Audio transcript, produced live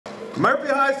Murphy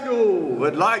High School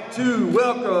would like to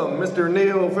welcome Mr.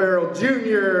 Neil Farrell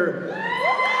Jr.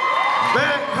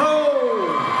 back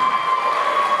home.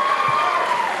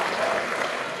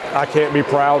 I can't be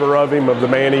prouder of him, of the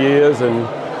man he is, and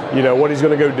you know what he's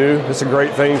going to go do. It's a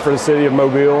great thing for the city of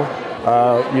Mobile.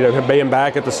 You know, being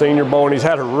back at the Senior Bowl, and he's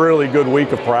had a really good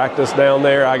week of practice down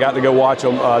there. I got to go watch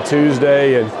him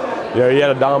Tuesday, and you know, he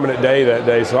had a dominant day that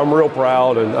day. So I'm real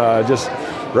proud and just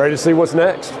ready to see what's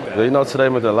next. You know, today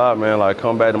meant a lot, man. Like,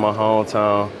 come back to my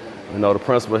hometown. You know, the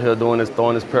principal here throwing this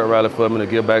pep rally for me to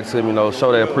give back to me, you know,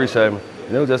 show they appreciate me.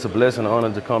 And it was just a blessing and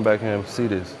honor to come back here and see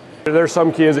this. There's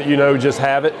some kids that, you know, just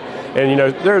have it. And, you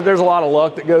know, there's a lot of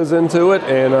luck that goes into it.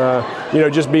 And, you know,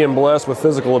 just being blessed with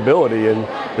physical ability. And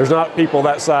there's not people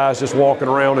that size just walking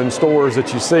around in stores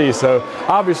that you see. So,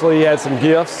 obviously, he had some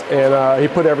gifts. And he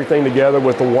put everything together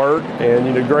with the work. And,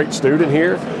 you know, great student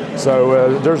here.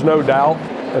 So, there's no doubt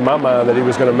in my mind that he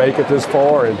was going to make it this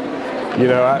far. And, you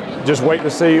know, I just waiting to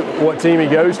see what team he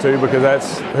goes to, because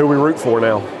that's who we root for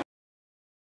now.